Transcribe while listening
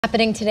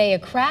Happening today, a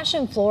crash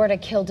in Florida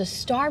killed a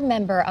star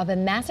member of a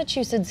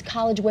Massachusetts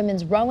college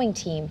women's rowing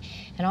team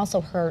and also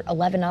hurt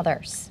 11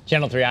 others.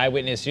 Channel 3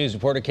 Eyewitness News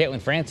reporter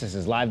Caitlin Francis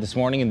is live this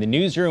morning in the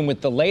newsroom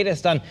with the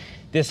latest on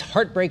this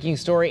heartbreaking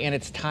story and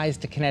its ties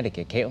to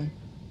Connecticut. Caitlin?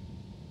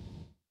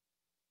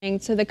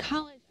 So the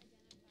college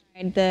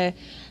identified the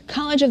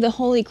College of the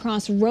Holy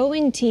Cross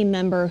rowing team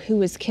member who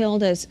was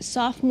killed as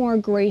sophomore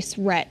Grace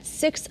Rett.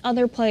 6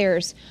 other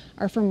players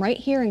are from right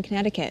here in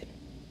Connecticut.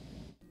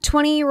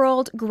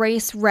 20-year-old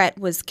Grace Rett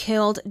was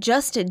killed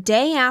just a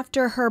day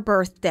after her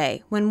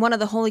birthday when one of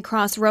the Holy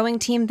Cross rowing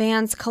team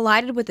vans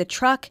collided with a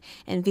truck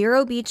in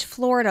Vero Beach,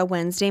 Florida,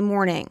 Wednesday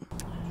morning.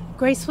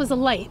 Grace was a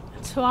light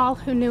to all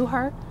who knew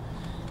her.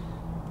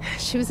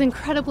 She was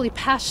incredibly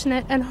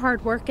passionate and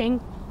hardworking.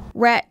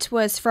 Rett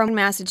was from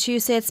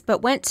Massachusetts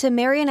but went to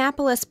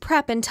Marianapolis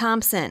Prep in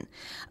Thompson.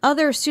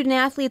 Other student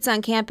athletes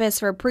on campus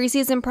for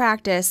preseason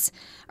practice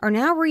are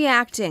now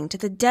reacting to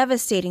the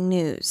devastating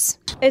news.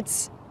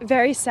 It's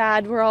very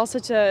sad. We're all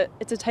it's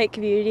a tight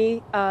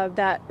community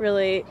that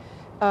really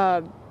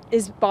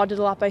is bonded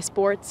a lot by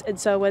sports, and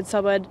so when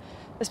someone,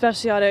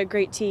 especially on a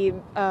great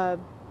team,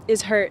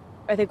 is hurt,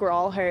 I think we're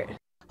all hurt.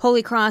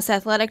 Holy Cross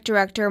Athletic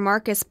Director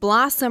Marcus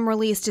Blossom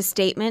released a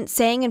statement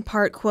saying in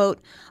part, quote,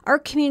 "Our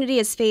community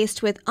is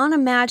faced with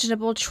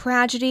unimaginable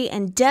tragedy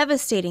and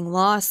devastating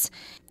loss.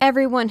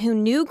 Everyone who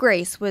knew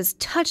Grace was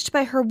touched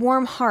by her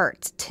warm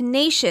heart,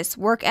 tenacious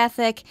work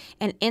ethic,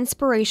 and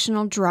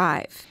inspirational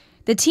drive."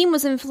 The team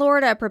was in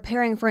Florida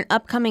preparing for an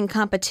upcoming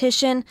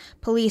competition.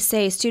 Police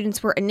say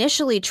students were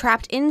initially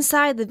trapped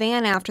inside the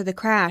van after the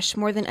crash.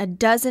 More than a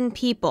dozen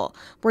people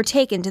were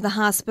taken to the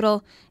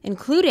hospital,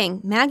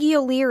 including Maggie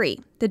O'Leary,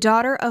 the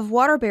daughter of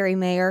Waterbury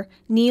Mayor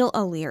Neil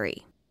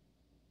O'Leary.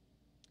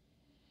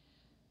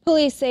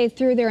 Police say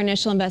through their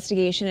initial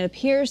investigation, it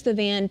appears the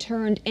van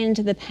turned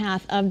into the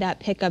path of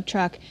that pickup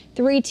truck.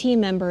 3 team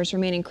members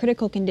remain in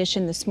critical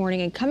condition this morning.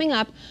 And coming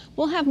up,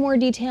 we'll have more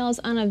details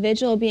on a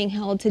vigil being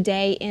held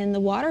today in the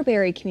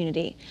Waterbury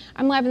community.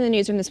 I'm live in the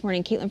newsroom this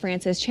morning. Caitlin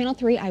Francis, Channel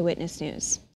 3 Eyewitness News.